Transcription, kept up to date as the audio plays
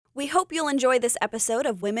We hope you'll enjoy this episode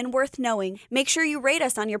of Women Worth Knowing. Make sure you rate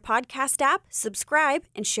us on your podcast app, subscribe,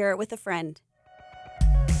 and share it with a friend.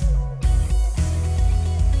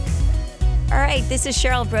 All right, this is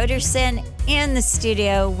Cheryl Broderson in the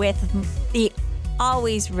studio with the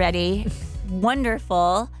always ready,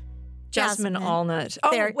 wonderful Jasmine Allnut.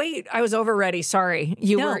 There. Oh, wait, I was over ready. Sorry.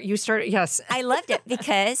 You started, yes. I loved it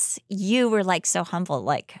because you were like so humble,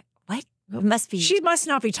 like, what? It must be. She must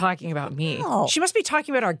not be talking about me. No. She must be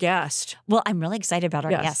talking about our guest. Well, I'm really excited about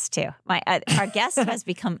our guest too. Our guest has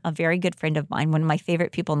become a very good friend of mine, one of my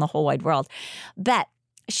favorite people in the whole wide world. But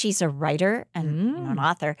she's a writer and an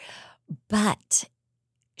author, but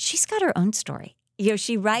she's got her own story.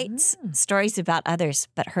 She writes stories about others,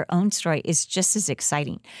 but her own story is just as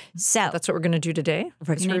exciting. So that's what we're going to do today.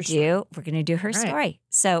 We're going to do her story.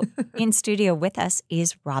 So in studio with us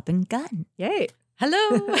is Robin Gunn. Yay.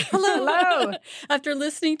 Hello. Hello. After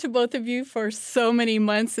listening to both of you for so many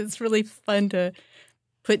months, it's really fun to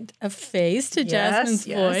put a face to Jasmine's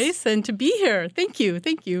voice and to be here. Thank you.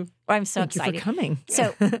 Well, I'm so excited. Thank you for coming.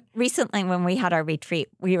 So recently when we had our retreat,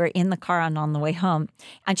 we were in the car on the way home,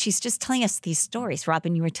 and she's just telling us these stories.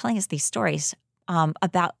 Robin, you were telling us these stories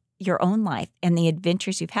about your own life and the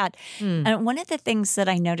adventures you've had. And one of the things that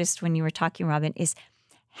I noticed when you were talking, Robin, is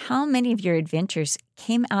how many of your adventures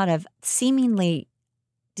came out of seemingly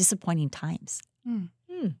disappointing times.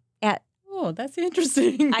 Oh, that's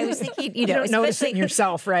interesting. I was thinking, you don't notice it in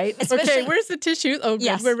yourself, right? Okay, where's the tissue? Oh, good,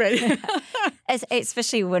 yes. We're ready.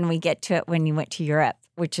 Especially when we get to it when you went to Europe,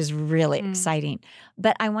 which is really exciting.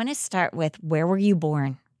 But I want to start with, where were you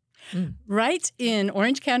born? Right in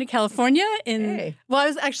Orange County, California.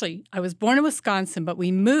 Well, I was born in Wisconsin, but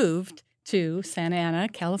we moved to Santa Ana,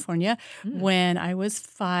 California, when I was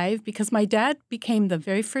 5 because my dad became the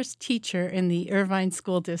very first teacher in the Irvine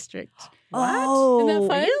School District. What? Oh, Isn't that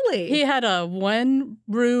fun? Really? He had a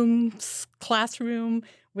one-room classroom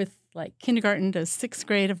with like kindergarten to 6th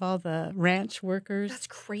grade of all the ranch workers. That's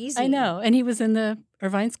crazy. I know. And he was in the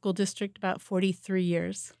Irvine School District about 43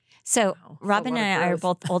 years. So Wow. Robin and I are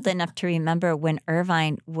both old enough to remember when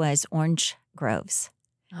Irvine was orange groves.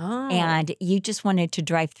 Oh. And you just wanted to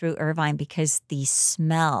drive through Irvine because the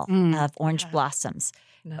smell of orange blossoms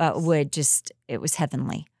it was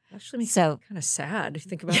heavenly. Actually makes So- me kind of sad to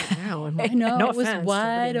think about it now. I know. No it was offense to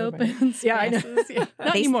wide everybody in open Irvine. Yeah, I know. spaces.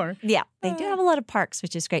 Not anymore. Yeah, they do have a lot of parks,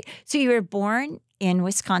 which is great. So you were born in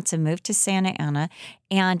Wisconsin, moved to Santa Ana,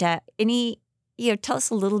 and tell us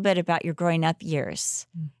a little bit about your growing up years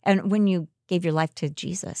and when you gave your life to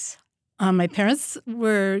Jesus. My parents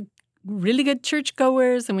were really good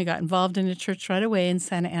churchgoers, and we got involved in a church right away in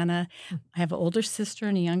Santa Ana. I have an older sister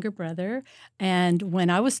and a younger brother. And when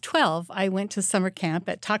I was 12, I went to summer camp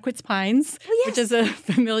at Tahquitz Pines, which is a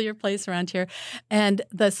familiar place around here. And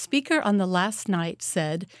the speaker on the last night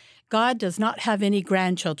said, God does not have any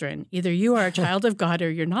grandchildren. Either you are a child of God or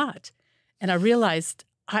you're not. And I realized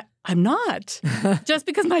I'm not. Just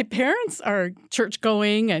because my parents are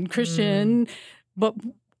church-going and Christian, but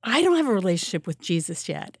I don't have a relationship with Jesus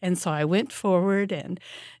yet. And so I went forward and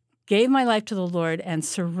gave my life to the Lord and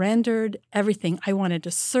surrendered everything. I wanted to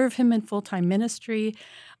serve him in full-time ministry.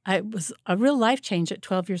 It was a real life change at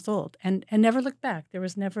 12 years old and never looked back.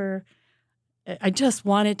 I just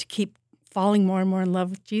wanted to keep falling more and more in love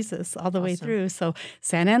with Jesus all the way through. So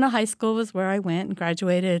Santa Ana High School was where I went and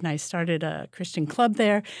graduated, and I started a Christian club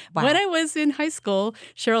there. Wow. When I was in high school,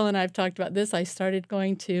 Cheryl and I have talked about this, I started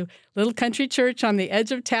going to little country church on the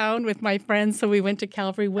edge of town with my friends. So we went to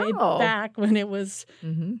Calvary way back when it was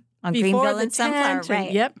On before Greenville the and Sunflower, tent.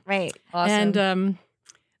 right? Yep. Right. Awesome. And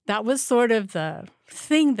that was sort of the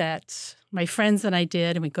thing that my friends and I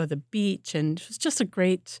did, and we'd go to the beach, and it was just a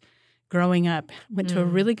great growing up. Went to a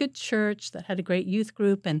really good church that had a great youth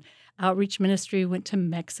group and outreach ministry, went to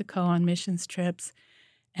Mexico on missions trips.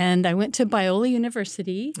 And I went to Biola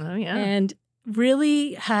University and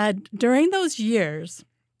really had, during those years,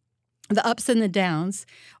 the ups and the downs.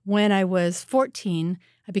 When I was 14,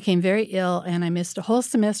 I became very ill and I missed a whole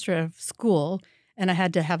semester of school. And I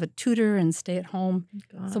had to have a tutor and stay at home.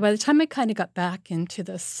 So by the time I kind of got back into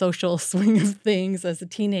the social swing of things as a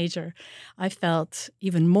teenager, I felt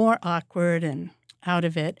even more awkward and out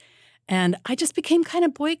of it. And I just became kind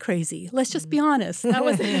of boy crazy. Let's just be honest. That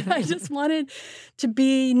was it. I just wanted to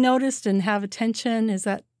be noticed and have attention. Is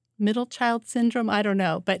that middle child syndrome? I don't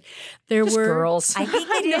know. But there Just were girls. I think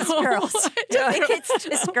it is girls. I think it's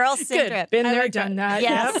just girl syndrome. Been there, like done that.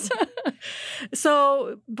 Yes.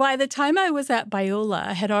 So by the time I was at Biola,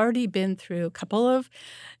 I had already been through a couple of,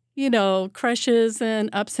 crushes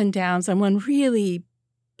and ups and downs, and one really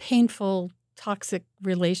painful, toxic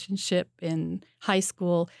relationship in high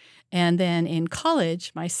school. And then in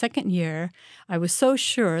college, my second year, I was so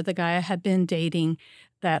sure the guy I had been dating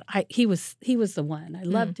that he was the one. I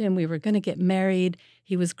loved him. We were going to get married.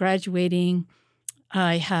 He was graduating.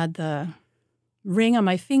 I had the ring on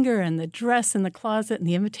my finger and the dress in the closet and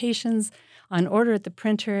the invitations on order at the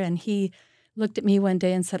printer. And he looked at me one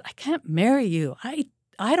day and said, I can't marry you.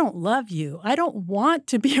 I don't love you. I don't want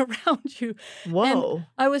to be around you. Whoa. And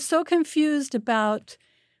I was so confused about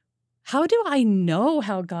how do I know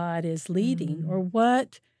how God is leading or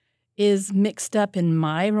what is mixed up in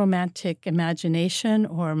my romantic imagination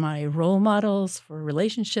or my role models for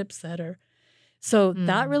relationships that are. So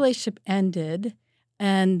that relationship ended,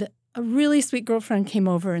 and a really sweet girlfriend came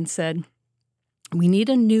over and said, we need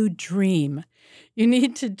a new dream. You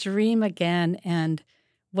need to dream again, and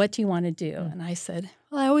what do you want to do? And I said,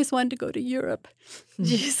 well, I always wanted to go to Europe.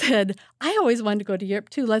 She said, I always wanted to go to Europe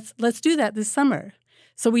too. Let's do that this summer.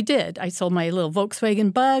 So we did. I sold my little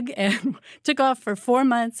Volkswagen Bug and took off for 4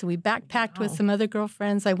 months. We backpacked with some other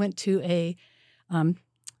girlfriends. I went to a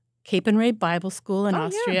Cape and Ray Bible School in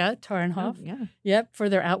Austria, Tarnhof. Yep, for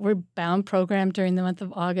their Outward Bound program during the month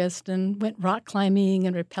of August, and went rock climbing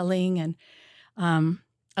and rappelling. And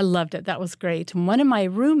I loved it. That was great. And one of my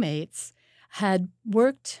roommates had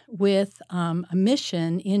worked with a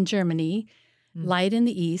mission in Germany, Light in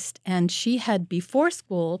the East, and she had, before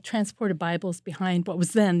school, transported Bibles behind what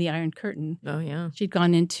was then the Iron Curtain. Oh, yeah. She'd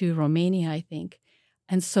gone into Romania, I think.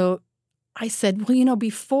 And so I said, well,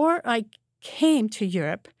 before I came to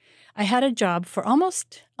Europe, I had a job for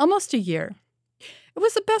almost a year. It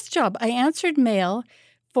was the best job. I answered mail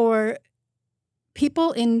for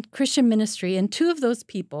people in Christian ministry, and two of those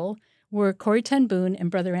people were Corrie ten Boom and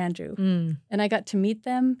Brother Andrew. And I got to meet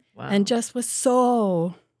them and just was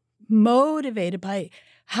so motivated by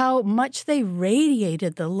how much they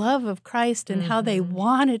radiated the love of Christ and how they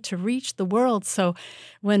wanted to reach the world. So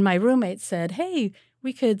when my roommate said, hey,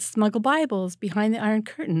 we could smuggle Bibles behind the Iron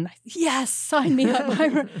Curtain, yes, sign me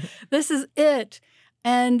up. This is it.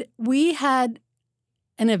 And we had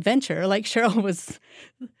an adventure like Cheryl was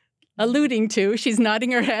alluding to. She's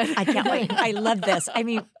nodding her head. I can't wait. I love this. I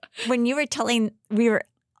mean, when you were telling, we were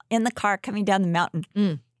in the car coming down the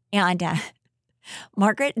mountain, and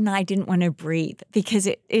Margaret and I didn't want to breathe because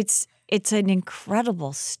it's an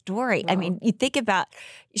incredible story. Wow. I mean, you think about,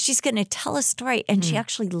 she's going to tell a story, and she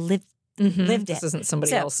actually lived it. This isn't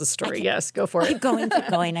somebody else's story. Yes, go for it. Keep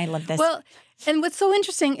going. I love this. Well, and what's so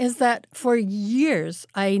interesting is that for years,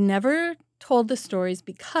 I never told the stories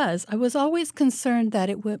because I was always concerned that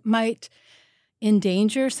it might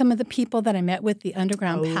endanger some of the people that I met with, the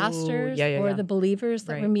underground pastors or the believers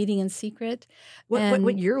that were meeting in secret.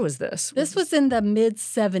 What year was this? This was in the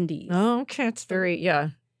mid-'70s. Oh, okay. It's very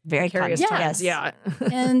curious. Times. Yeah.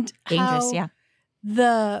 And dangerous,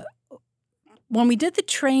 when we did the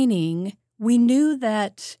training, we knew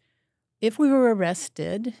that if we were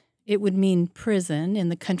arrested, it would mean prison in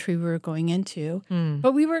the country we were going into.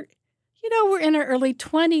 But we were, we're in our early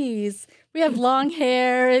 20s. We have long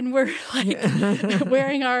hair, and we're like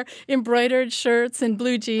wearing our embroidered shirts and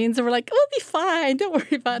blue jeans, and we're like, we'll be fine. Don't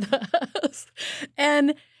worry about us.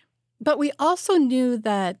 But we also knew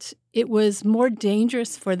that it was more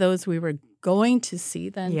dangerous for those we were going to see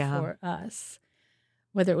than for us,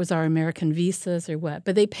 whether it was our American visas or what.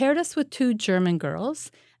 But they paired us with two German girls,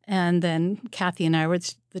 and then Kathy and I were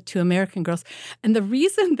the two American girls. And the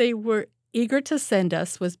reason they were eager to send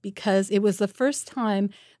us was because it was the first time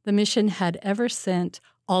the mission had ever sent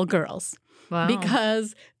all girls. Wow.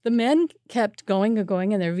 Because the men kept going and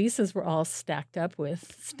going, and their visas were all stacked up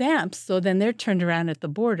with stamps. So then they're turned around at the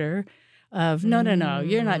border of, no,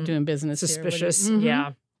 you're not doing business Suspicious, here.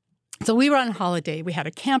 yeah. So we were on holiday. We had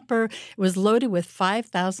a camper. It was loaded with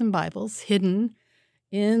 5,000 Bibles hidden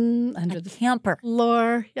under the camper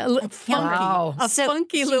floor. Yeah,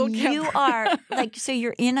 funky little camper. You are so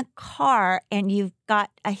you're in a car and you've got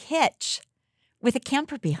a hitch with a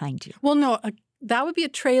camper behind you. Well, no, that would be a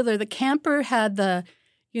trailer. The camper had the,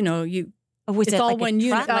 was it's it all like one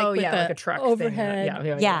unit. Like a truck overhead.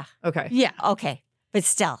 Thing. Yeah. Okay. Yeah. Okay. But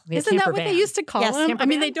still. Isn't that what they used to call them? I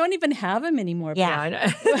mean, van? they don't even have them anymore. Yeah. I know.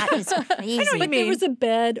 That is crazy. I know what you mean. There was a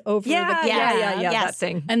bed over the that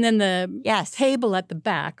thing. And then the table at the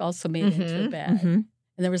back also made it into a bed. And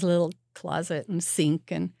there was a little closet and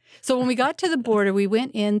sink. And so when we got to the border, we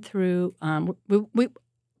went in through,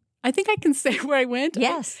 I think I can say where I went.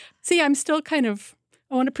 Yes. See, I'm still I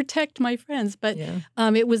want to protect my friends. But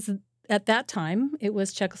it was, at that time, it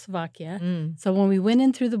was Czechoslovakia. So when we went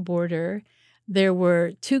in through the border, there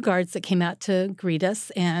were two guards that came out to greet us,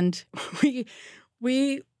 and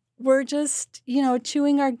we we're just,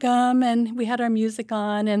 chewing our gum, and we had our music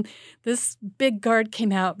on, and this big guard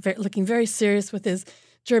came out looking very serious with his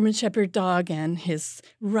German Shepherd dog and his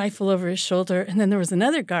rifle over his shoulder. And then there was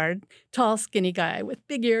another guard, tall, skinny guy with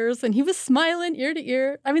big ears, and he was smiling ear to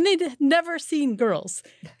ear. I mean, they'd never seen girls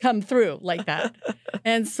come through like that.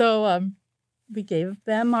 And so we gave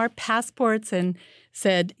them our passports and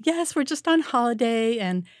said, yes, we're just on holiday.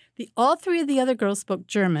 And all three of the other girls spoke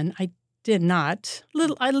German. I did not,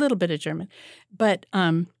 a little bit of German. But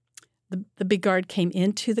the big guard came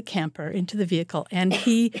into the camper, into the vehicle, and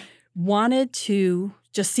he wanted to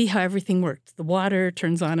just see how everything worked. The water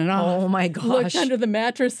turns on and off. Oh, my gosh. Looked under the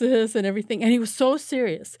mattresses and everything. And he was so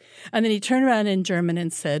serious. And then he turned around in German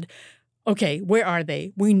and said, okay, where are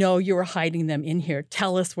they? We know you are hiding them in here.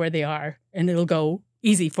 Tell us where they are, and it'll go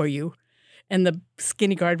easy for you. And the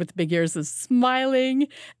skinny guard with the big ears is smiling.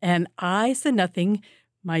 And I said nothing.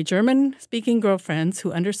 My German-speaking girlfriends,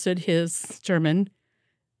 who understood his German,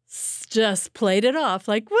 just played it off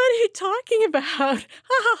like, what are you talking about? Ha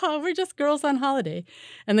ha ha, we're just girls on holiday.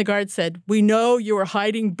 And the guard said, we know you are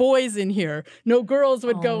hiding boys in here. No girls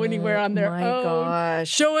would go anywhere on their own. Gosh.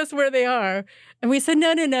 Show us where they are. And we said,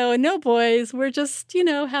 no boys. We're just,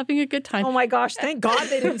 having a good time. Oh my gosh, thank God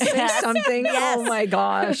they didn't say something. Yes. Oh my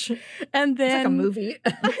gosh. And then it's like a movie.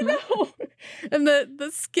 I know. And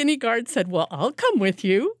the skinny guard said, well, I'll come with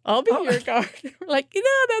you. I'll be your guard. We're like,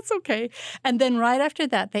 that's okay. And then right after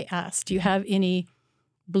that, they asked, do you have any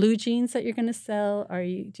blue jeans that you're going to sell?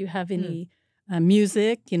 Do you have any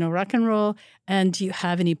music, rock and roll? And do you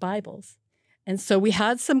have any Bibles? And so we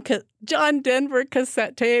had some John Denver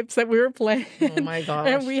cassette tapes that we were playing. Oh, my gosh.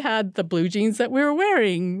 And we had the blue jeans that we were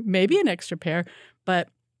wearing, maybe an extra pair. But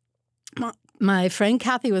my friend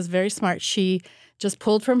Kathy was very smart. She just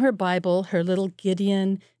pulled from her Bible, her little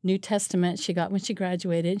Gideon New Testament she got when she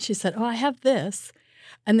graduated. And she said, I have this.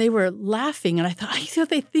 And they were laughing. And I thought,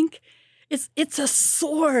 they think it's a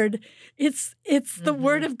sword. It's the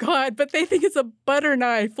word of God, but they think it's a butter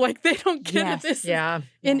knife. Like they don't get this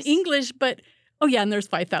in English, but and there's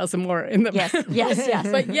 5,000 more in the yes.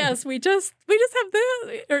 But yes, we just have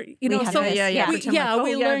this, or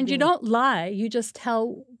we learned you don't lie. You just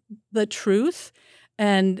tell the truth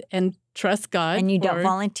and trust God. And you don't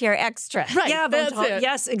volunteer extra. Right. Yeah, that's it.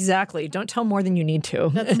 Yes, exactly. Don't tell more than you need to.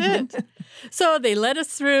 That's it. So they let us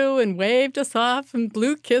through and waved us off and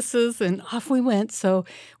blew kisses, and off we went. So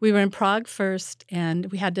we were in Prague first,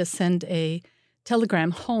 and we had to send a telegram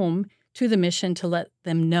home to the mission to let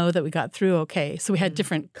them know that we got through okay. So we had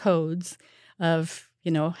different codes of,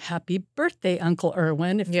 happy birthday, Uncle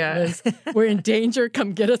Irwin. If it was, we're in danger,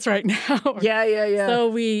 come get us right now. Yeah. So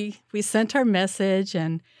we sent our message,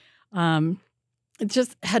 and it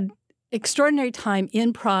just had extraordinary time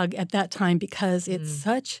in Prague at that time because it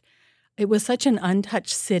was such an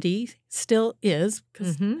untouched city, still is,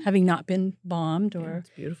 because having not been bombed it's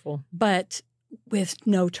beautiful. But with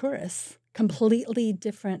no tourists, completely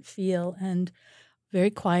different feel and very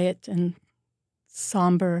quiet and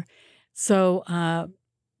somber. So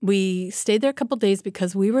we stayed there a couple days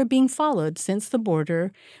because we were being followed since the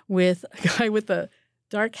border with a guy with a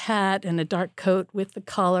dark hat and a dark coat with the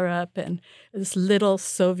collar up and this little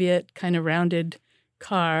Soviet kind of rounded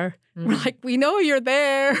car. We're like, we know you're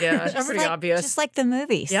there. Yeah, it's pretty obvious. Just like the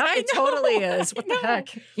movies. Yeah, it totally is. What the heck?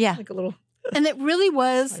 Yeah. Like a little... And it really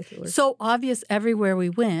was so obvious everywhere we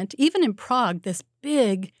went. Even in Prague, this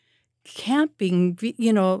big camping,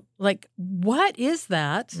 like, what is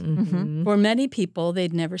that? Mm-hmm. For many people,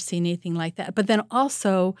 they'd never seen anything like that. But then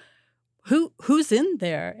also, who's in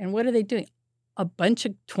there and what are they doing? A bunch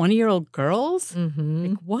of 20-year-old girls? Mm-hmm.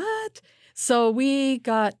 Like, what? So we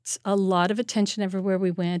got a lot of attention everywhere we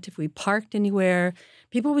went. If we parked anywhere,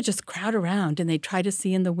 people would just crowd around and they'd try to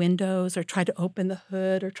see in the windows or try to open the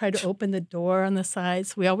hood or try to open the door on the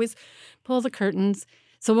sides. We always pull the curtains.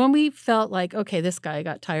 So when we felt like, okay, this guy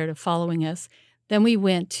got tired of following us, then we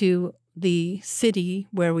went to the city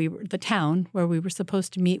the town where we were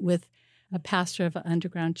supposed to meet with a pastor of an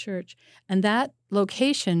underground church. And that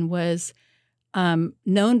location was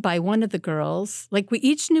known by one of the girls. Like, we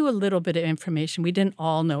each knew a little bit of information. We didn't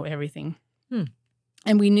all know everything.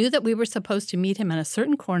 And we knew that we were supposed to meet him at a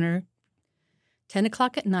certain corner, 10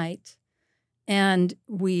 o'clock at night. And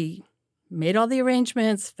we made all the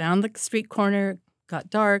arrangements, found the street corner, got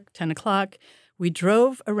dark, 10 o'clock. We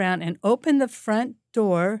drove around and opened the front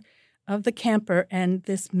door of the camper, and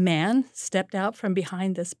this man stepped out from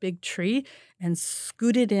behind this big tree and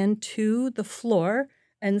scooted into the floor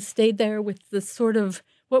and stayed there with this sort of,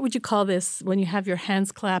 what would you call this when you have your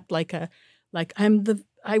hands clapped like I'm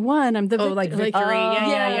I won. I'm the victor. like victory.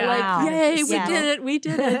 Yeah. Wow. Yay, Yes. we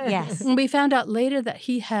did it. Yes. And we found out later that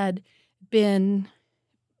he had been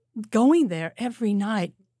going there every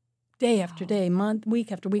night, day after day,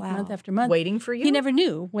 week after week, month after month. Waiting for you? He never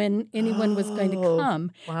knew when anyone was going to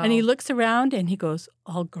come. Wow. And he looks around and he goes,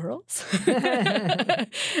 all girls?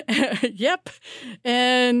 Yep.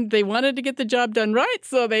 And they wanted to get the job done right,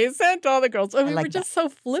 so they sent all the girls. We were just so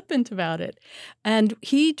flippant about it. And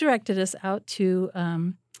he directed us out to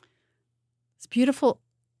this beautiful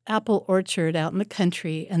apple orchard out in the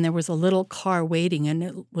country, and there was a little car waiting, and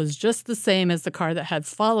it was just the same as the car that had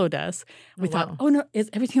followed us. We thought, oh, no, is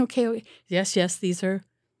everything okay? Yes, these are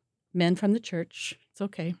men from the church. It's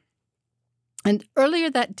okay. And earlier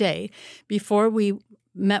that day, before we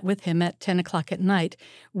met with him at 10 o'clock at night,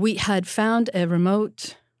 we had found a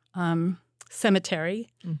remote cemetery,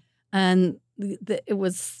 and I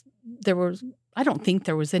don't think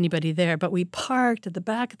there was anybody there, but we parked at the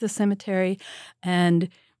back of the cemetery, and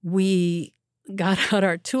we got out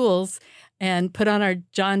our tools and put on our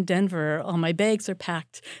John Denver, all my bags are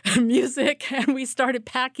packed, music, and we started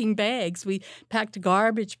packing bags. We packed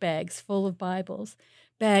garbage bags full of Bibles,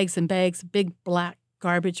 bags and bags, big black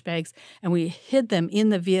garbage bags, and we hid them in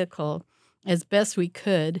the vehicle as best we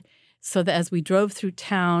could, so that as we drove through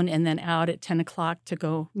town and then out at 10 o'clock to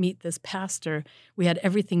go meet this pastor, we had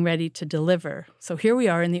everything ready to deliver. So here we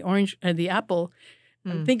are in the apple.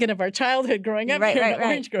 I'm thinking of our childhood growing up here in the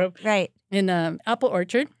orange grove. Right. In an apple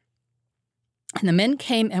orchard. And the men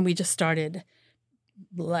came and we just started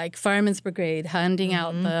like Fireman's Brigade, handing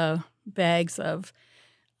out the bags of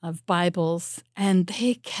Bibles. And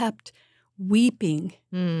they kept weeping.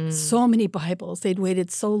 So many Bibles. They'd waited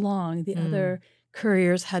so long. The other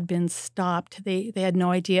couriers had been stopped. They had no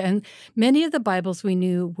idea. And many of the Bibles we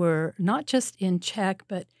knew were not just in Czech,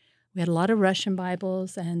 but we had a lot of Russian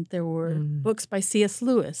Bibles, and there were books by C.S.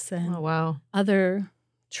 Lewis and other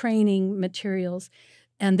training materials.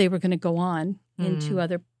 And they were going to go on into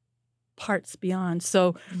other parts beyond.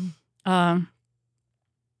 So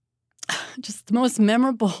just the most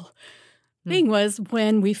memorable thing was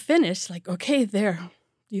when we finished, like, okay, there,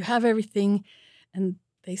 you have everything. And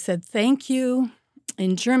they said, thank you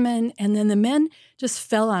in German. And then the men just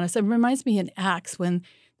fell on us. It reminds me in Acts when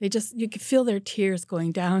you could feel their tears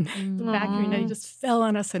going down the back of your neck. They just fell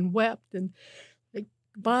on us and wept. And like,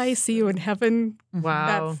 bye, see you in heaven.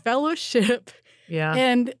 Wow. That fellowship. Yeah.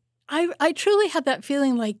 And I truly had that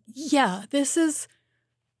feeling like, yeah,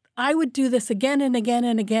 I would do this again and again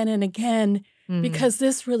and again and again because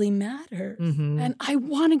this really matters. And I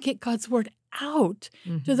want to get God's word out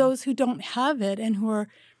to those who don't have it and who are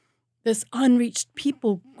this unreached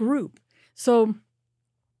people group. So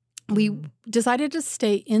we decided to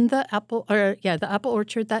stay in the apple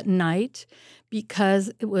orchard that night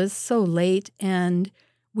because it was so late, and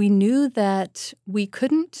we knew that we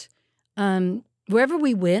couldn't, wherever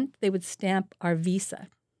we went, they would stamp our visa.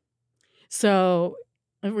 So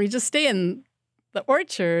if we just stay in the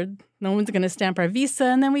orchard, no one's going to stamp our visa,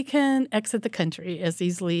 and then we can exit the country as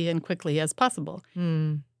easily and quickly as possible.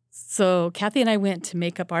 So Kathy and I went to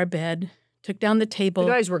make up our bed, took down the table.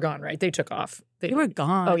 The guys were gone, right? They took off. They were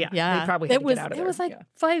gone. Oh, yeah. They probably had to get out of there. It was like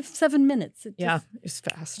 5-7 minutes. It was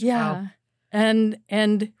fast. Yeah. Wow. And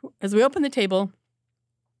as we opened the table,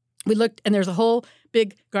 we looked, and there's a whole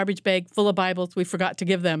big garbage bag full of Bibles we forgot to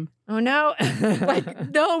give them. Oh, no. Like,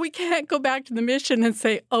 no, we can't go back to the mission and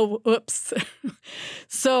say, oh, oops.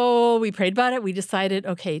 So we prayed about it. We decided,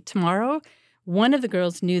 okay, tomorrow, one of the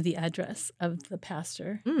girls knew the address of the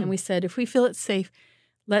pastor. And we said, if we feel it's safe,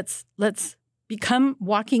 let's become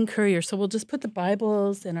walking couriers. So we'll just put the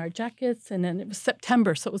Bibles in our jackets. And then it was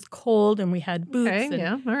September, so it was cold, and we had boots. Okay,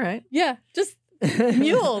 all right. Yeah, just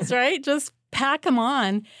mules, right? Just pack them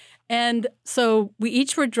on. And so we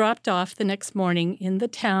each were dropped off the next morning in the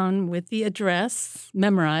town with the address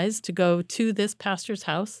memorized to go to this pastor's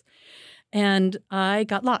house. And I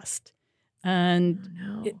got lost.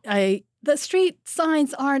 And the street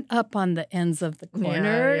signs aren't up on the ends of the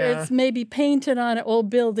corner. Yeah. It's maybe painted on an old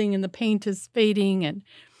building, and the paint is fading. And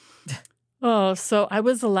so I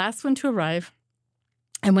was the last one to arrive.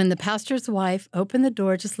 And when the pastor's wife opened the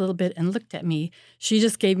door just a little bit and looked at me, she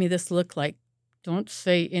just gave me this look like, don't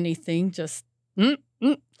say anything, just,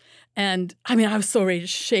 And I mean, I was so ready to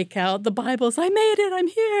shake out the Bibles. I made it, I'm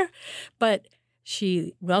here. But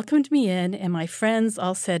she welcomed me in, and my friends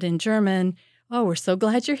all said in German, oh, we're so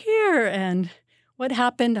glad you're here. And what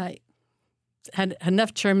happened? I had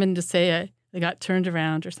enough German to say they got turned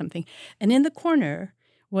around or something. And in the corner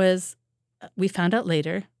was, we found out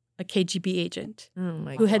later, a KGB agent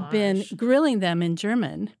who had been grilling them in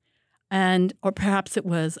German or perhaps it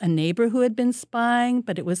was a neighbor who had been spying,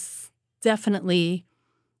 but it was definitely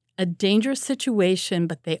a dangerous situation,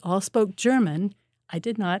 but they all spoke German. I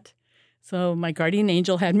did not. So my guardian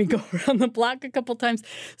angel had me go around the block a couple times.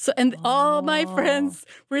 And all my friends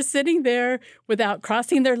were sitting there without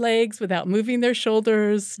crossing their legs, without moving their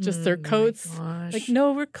shoulders, just their coats. Like,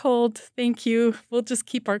 no, we're cold. Thank you. We'll just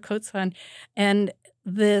keep our coats on. And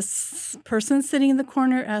this person sitting in the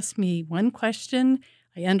corner asked me one question.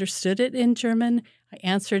 I understood it in German. I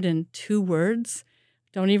answered in 2 words.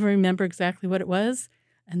 Don't even remember exactly what it was.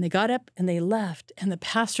 And they got up and they left. And the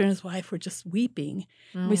pastor and his wife were just weeping.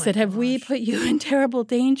 We said, have we put you in terrible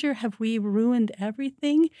danger? Have we ruined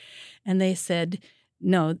everything? And they said,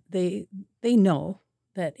 no, they know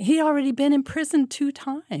that he'd already been in prison 2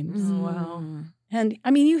 times. Wow. And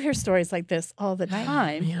I mean, you hear stories like this all the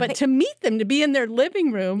time. Yeah. But to meet them, to be in their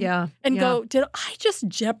living room and go, did I just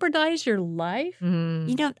jeopardize your life?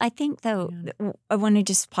 You know, I think, though, I want to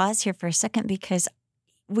just pause here for a second because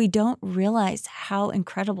we don't realize how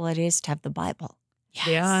incredible it is to have the Bible. Yes.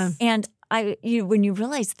 Yeah. And when you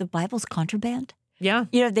realize the Bible's contraband,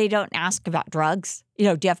 they don't ask about drugs. Do you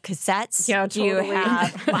have cassettes? Yeah, totally. Do you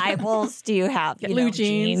have Bibles? Do you have blue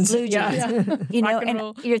jeans? Blue jeans.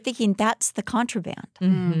 And you're thinking that's the contraband.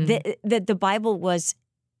 That the Bible was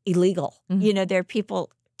illegal. There are people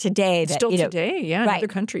today that still today, in other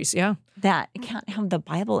countries, that can't have the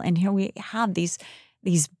Bible, and here we have these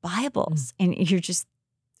Bibles, and you're just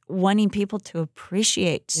wanting people to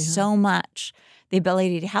appreciate so much the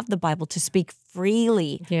ability to have the Bible, to speak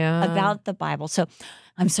freely about the Bible. So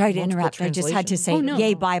I'm sorry to interrupt. I just had to say,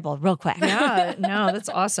 yay, Bible, real quick. Yeah, no, that's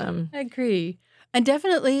awesome. I agree. And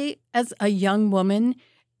definitely as a young woman,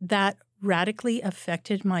 that radically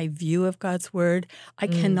affected my view of God's word. I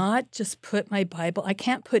cannot just put my Bible, I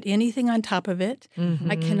can't put anything on top of it.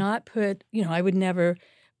 I cannot put, I would never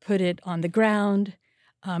put it on the ground.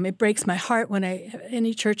 It breaks my heart when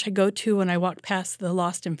any church I go to, when I walk past the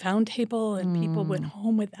lost and found table and people went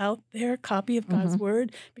home without their copy of God's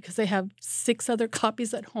word because they have 6 other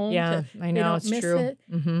copies at home. Yeah, I know, it's true.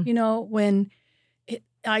 When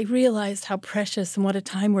I realized how precious and what a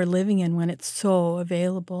time we're living in when it's so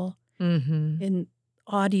available in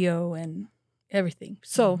audio and everything.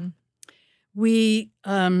 So we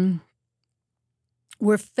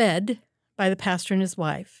were fed by the pastor and his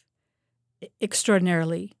wife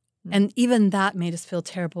extraordinarily. And even that made us feel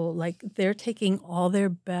terrible. Like they're taking all their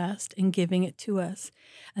best and giving it to us.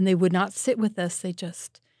 And they would not sit with us. They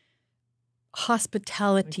just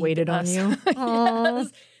hospitality waited on you. Yes.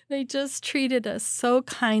 They just treated us so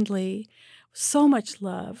kindly, so much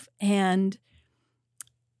love. And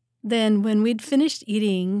then when we'd finished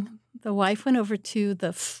eating, the wife went over to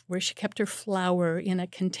where she kept her flour in a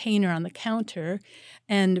container on the counter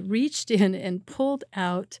and reached in and pulled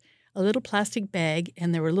out a little plastic bag,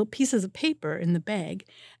 and there were little pieces of paper in the bag,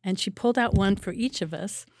 and she pulled out one for each of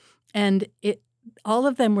us, and all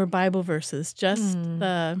of them were Bible verses, just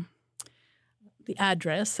the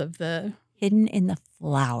address of the hidden in the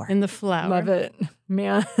flour. In the flour, love it,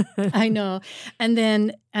 man. I know,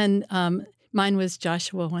 and mine was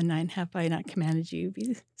Joshua 1:9. Have I not commanded you?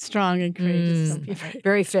 Be strong and courageous. Don't be afraid.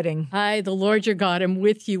 Very fitting. I, the Lord your God, am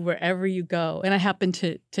with you wherever you go, and I happen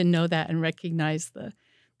to know that and recognize that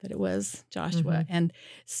it was Joshua. And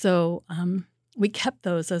so we kept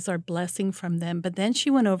those as our blessing from them. But then she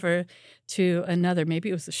went over to another, maybe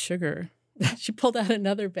it was the sugar. She pulled out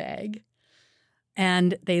another bag.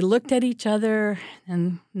 And they looked at each other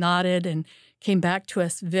and nodded and came back to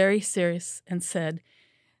us very serious and said,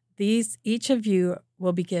 each of you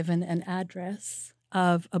will be given an address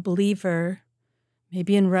of a believer,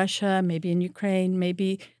 maybe in Russia, maybe in Ukraine,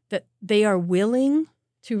 maybe that they are willing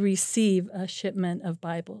to receive a shipment of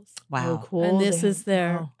Bibles. Wow. Oh, cool. And this is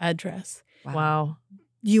their address. Wow.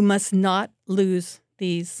 You must not lose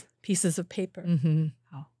these pieces of paper.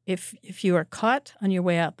 Wow. If you are caught on your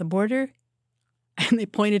way out the border, and they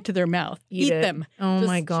pointed to their mouth, eat them. Oh, just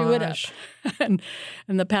my chew it up. gosh. And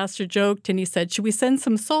the pastor joked, and he said, should we send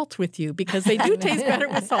some salt with you? Because they do taste better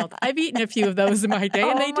with salt. I've eaten a few of those in my day,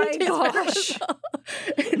 and they do taste better with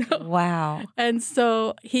salt. Wow. And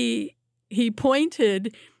so he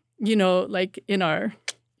pointed, like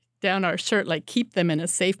down our shirt, like keep them in a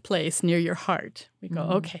safe place near your heart. We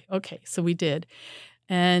go, okay. So we did.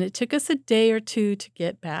 And it took us a day or two to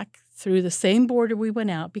get back through the same border we went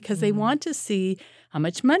out because they want to see how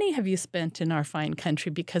much money have you spent in our fine country,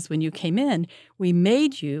 because when you came in, we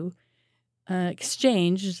made you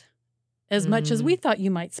exchange as much as we thought you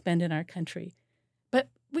might spend in our country. But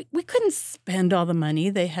we couldn't spend all the money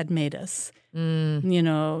they had made us,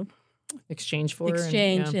 exchange for.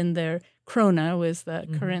 In their krona was the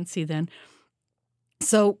currency then.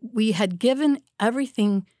 So we had given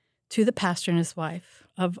everything to the pastor and his wife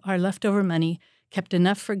of our leftover money, kept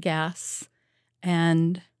enough for gas.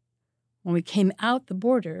 And when we came out the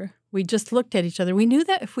border, we just looked at each other. We knew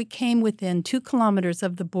that if we came within 2 kilometers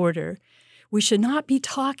of the border, we should not be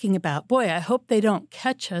talking about, boy, I hope they don't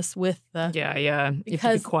catch us with the... Yeah. You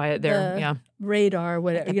have to be quiet there. Radar,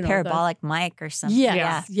 whatever. The parabolic mic or something.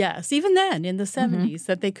 Yes. Even then, in the 70s,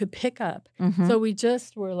 that they could pick up. So we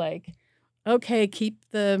just were like, okay, keep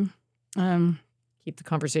the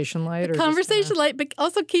conversation light. Light, but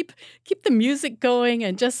also keep the music going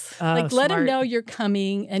and just let them know you're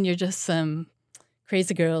coming and you're just some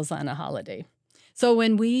crazy girls on a holiday. So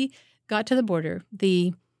when we got to the border,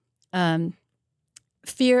 the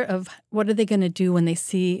fear of what are they going to do when they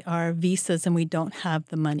see our visas and we don't have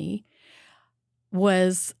the money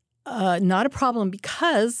was not a problem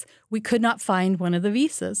because we could not find one of the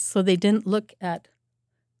visas. So they didn't look at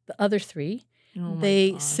the other 3.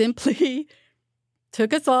 They simply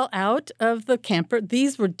took us all out of the camper.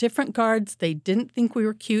 These were different guards. They didn't think we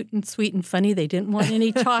were cute and sweet and funny. They didn't want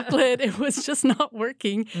any chocolate. It was just not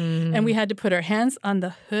working. And we had to put our hands on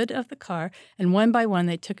the hood of the car. And one by one,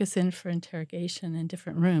 they took us in for interrogation in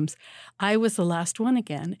different rooms. I was the last one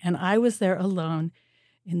again. And I was there alone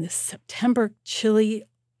in this September chilly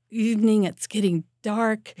evening. It's getting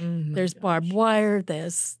dark. There's barbed wire.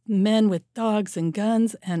 There's men with dogs and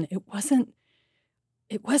guns. And it wasn't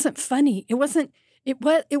funny. It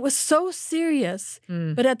was so serious,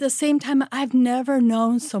 but at the same time, I've never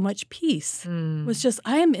known so much peace. It was just,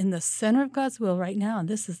 I am in the center of God's will right now, and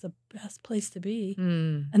this is the best place to be.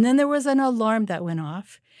 And then there was an alarm that went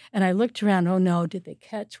off, and I looked around, oh no, did they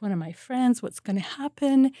catch one of my friends? What's going to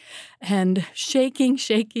happen? And shaking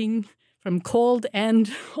from cold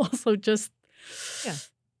and also just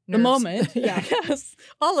the moment. Yes,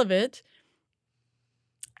 all of it.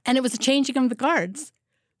 And it was a changing of the guards.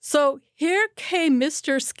 So here came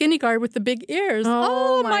Mr. Skinny Guard with the big ears.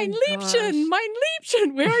 Oh, mein Liebchen,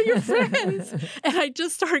 where are your friends? And I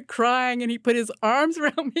just started crying, and he put his arms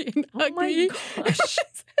around me and hugged me. Gosh.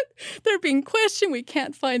 They're being questioned. We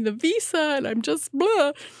can't find the visa, and I'm just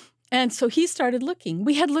blah. And so he started looking.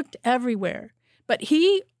 We had looked everywhere, but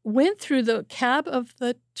he went through the cab of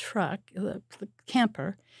the truck, the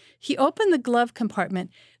camper. He opened the glove compartment.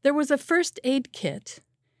 There was a first aid kit.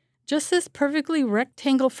 Just this perfectly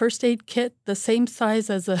rectangle first aid kit, the same size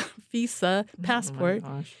as a visa passport.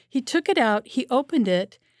 He took it out, he opened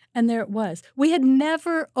it, and there it was. We had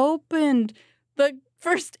never opened the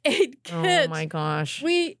first aid kit. Oh, my gosh.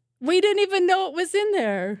 We didn't even know it was in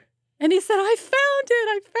there. And he said, I found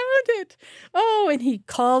it. Oh, and he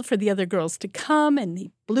called for the other girls to come, and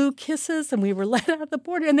he blew kisses, and we were let out of the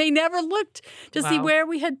border. And they never looked to see where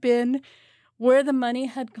we had been, where the money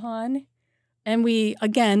had gone. And we,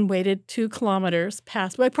 again, waited 2 kilometers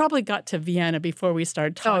past. Well, I probably got to Vienna before we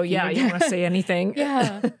started talking. Oh, yeah. Again. You don't want to say anything.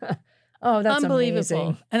 Yeah. Oh, that's unbelievable.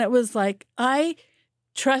 Amazing. And it was like, I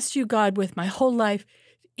trust you, God, with my whole life.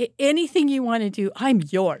 Anything you want to do, I'm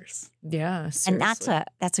yours. Yeah, seriously. And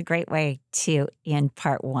that's a great way to end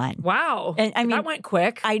part 1. Wow. And I mean, that went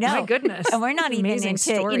quick. I know. My goodness. And we're not even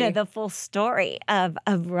into the full story of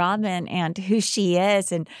Robin and who she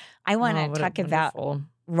is. And I want to talk about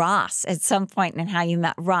Ross at some point and how you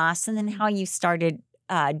met Ross, and then how you started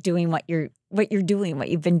doing what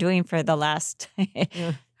you've been doing for the last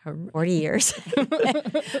 40 years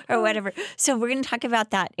or whatever. So we're going to talk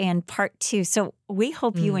about that in part 2. So we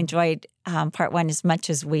hope you enjoyed part 1 as much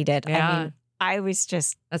as we did. Yeah. I mean, I was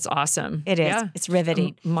just... That's awesome. It is. Yeah. It's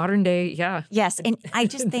riveting. Modern day, yeah. Yes. And I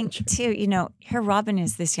just think, too, here Robin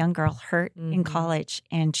is this young girl hurt in college.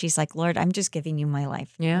 And she's like, Lord, I'm just giving you my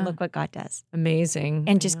life. Yeah. And look what God does. Amazing.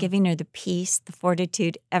 And just giving her the peace, the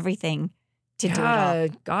fortitude, everything to do it all.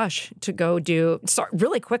 Gosh, to go do...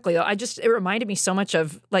 really quickly, though, it reminded me so much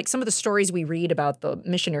of, like, some of the stories we read about the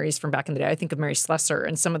missionaries from back in the day. I think of Mary Slessor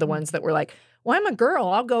and some of the ones that were like, well, I'm a girl.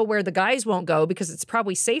 I'll go where the guys won't go because it's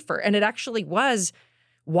probably safer. And it actually was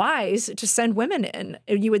wise to send women in.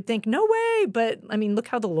 You would think, no way. But, I mean, look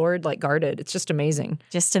how the Lord, guarded. It's just amazing.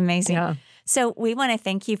 Just amazing. Yeah. So we want to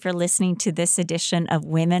thank you for listening to this edition of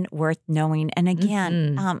Women Worth Knowing. And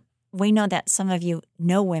again, we know that some of you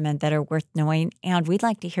know women that are worth knowing, and we'd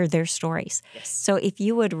like to hear their stories. Yes. So if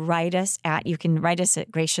you would you can write us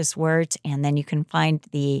at Gracious Words, and then you can find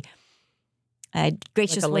the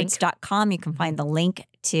graciouswords.com. You can find the link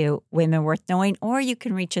to Women Worth Knowing, or you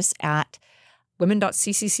can reach us at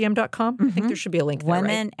women.cccm.com. I think there should be a link there,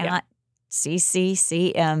 women right? at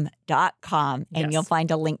www.cccm.com, and you'll find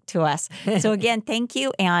a link to us. So again, thank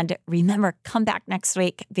you. And remember, come back next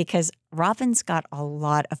week because Robin's got a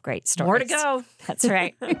lot of great stories. More to go. That's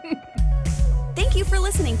right. Thank you for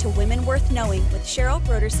listening to Women Worth Knowing with Cheryl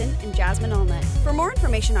Broderson and Jasmine Allnut. For more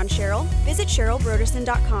information on Cheryl, visit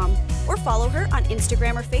CherylBroderson.com or follow her on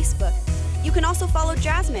Instagram or Facebook. You can also follow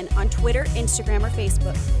Jasmine on Twitter, Instagram, or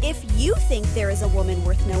Facebook. If you think there is a woman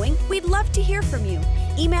worth knowing, we'd love to hear from you.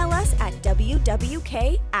 Email us at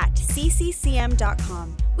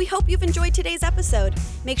wwk@cccm.com. We hope you've enjoyed today's episode.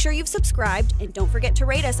 Make sure you've subscribed and don't forget to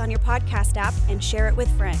rate us on your podcast app and share it with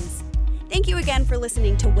friends. Thank you again for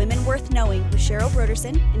listening to Women Worth Knowing with Cheryl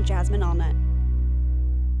Broderson and Jasmine Allnut.